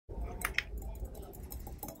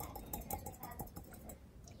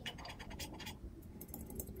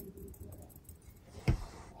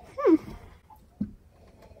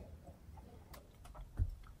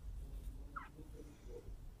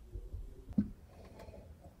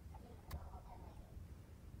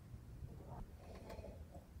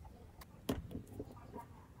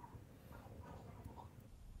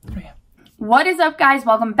What is up, guys?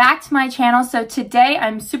 Welcome back to my channel. So today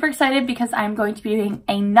I'm super excited because I'm going to be doing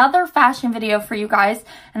another fashion video for you guys,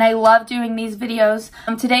 and I love doing these videos.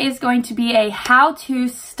 Today is going to be a how to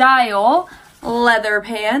style leather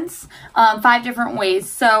pants 5 different ways.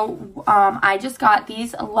 So I just got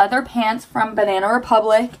these leather pants from Banana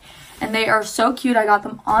Republic and they are so cute. I got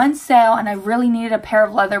them on sale and I really needed a pair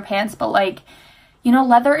of leather pants, but like, you know,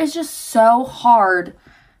 leather is just so hard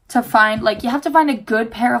to find. Like, you have to find a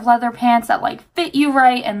good pair of leather pants that like fit you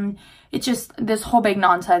right, and it's just this whole big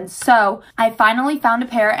nonsense. So I finally found a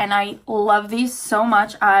pair and I love these so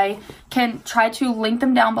much. I can try to link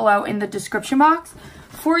them down below in the description box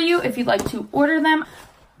for you if you'd like to order them.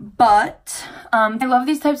 But I love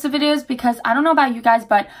these types of videos because I don't know about you guys,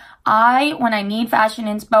 but when I need fashion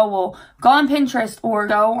inspo, will go on Pinterest or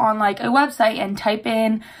go on like a website and type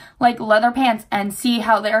in like leather pants and see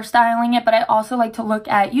how they're styling it. But I also like to look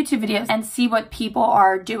at YouTube videos and see what people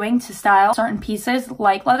are doing to style certain pieces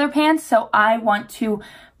like leather pants. So I want to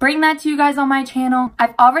bring that to you guys on my channel.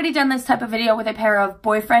 I've already done this type of video with a pair of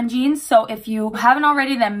boyfriend jeans, so if you haven't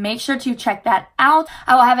already, then make sure to check that out.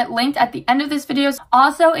 I will have it linked at the end of this video.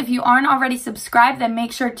 Also, if you aren't already subscribed, then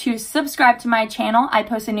make sure to subscribe to my channel. I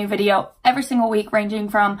post a new video every single week ranging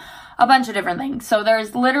from a bunch of different things. So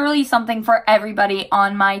there's literally something for everybody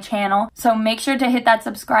on my channel. So make sure to hit that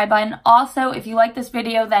subscribe button. Also, if you like this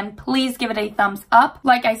video, then please give it a thumbs up.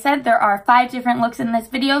 Like I said, there are 5 different looks in this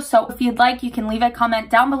video. So if you'd like, you can leave a comment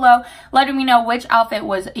down below letting me know which outfit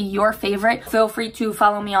was your favorite. Feel free to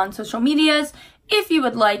follow me on social medias if you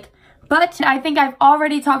would like. But I think I've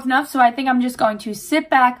already talked enough, so I think I'm just going to sit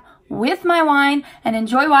back with my wine and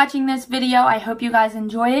enjoy watching this video. I hope you guys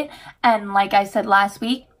enjoy it. And like I said last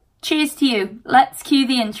week, cheers to you. Let's cue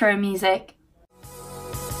the intro music.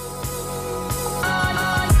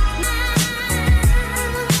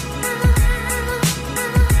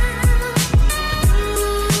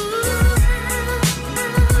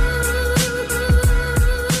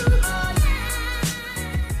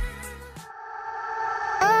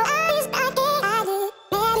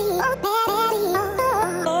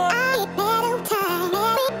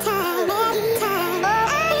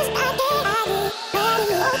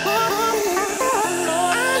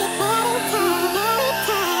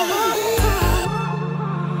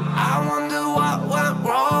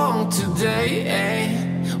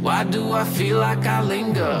 Why do I feel like I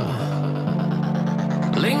linger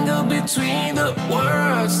between the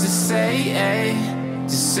words to say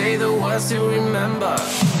the words to remember.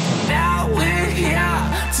 Now we're here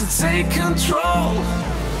to take control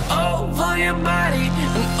over your body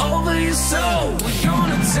and over your soul. We're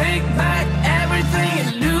gonna take back everything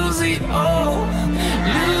and lose it all,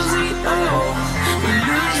 lose it all,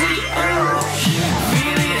 lose it all.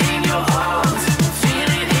 Feel it in your arms,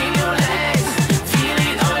 feel it in your legs, feel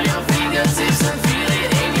it on your fingertips and feel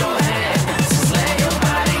it in your head. Just let your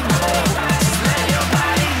body go, just let your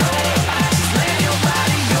body go, just let your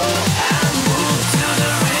body go and move to the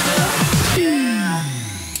rhythm.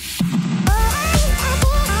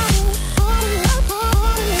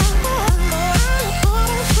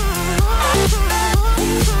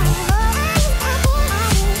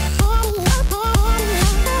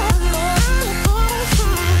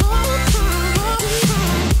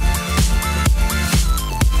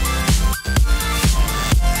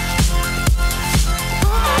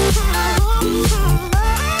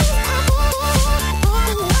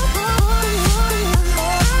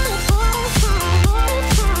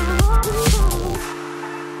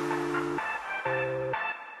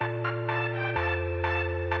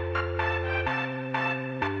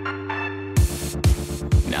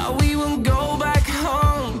 Now we won't go back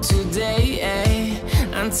home today,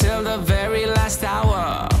 until the very last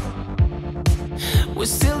hour. We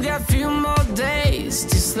still got a few more days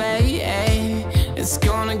to slay, it's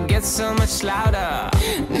gonna get so much louder.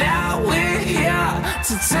 Now we're here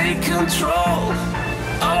to take control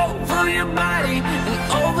over your body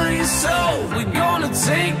and over your soul. We're gonna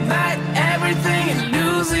take back everything and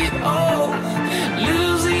lose it all,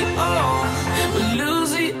 lose it all,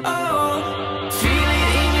 lose it all. Feel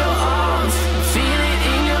it in your arms, feel it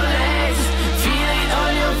in your legs, feel it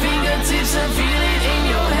on your fingertips and feel it in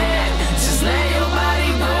your head. Just let your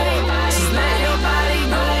body go, just let your body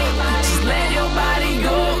go, just let your body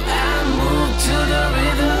go and move to the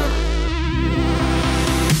rhythm.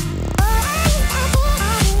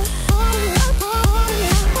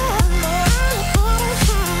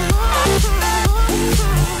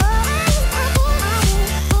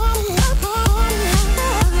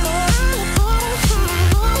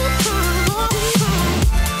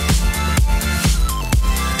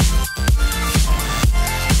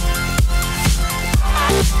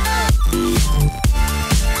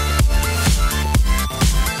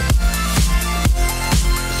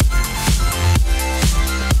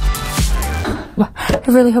 I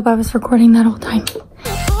really hope I was recording that whole time.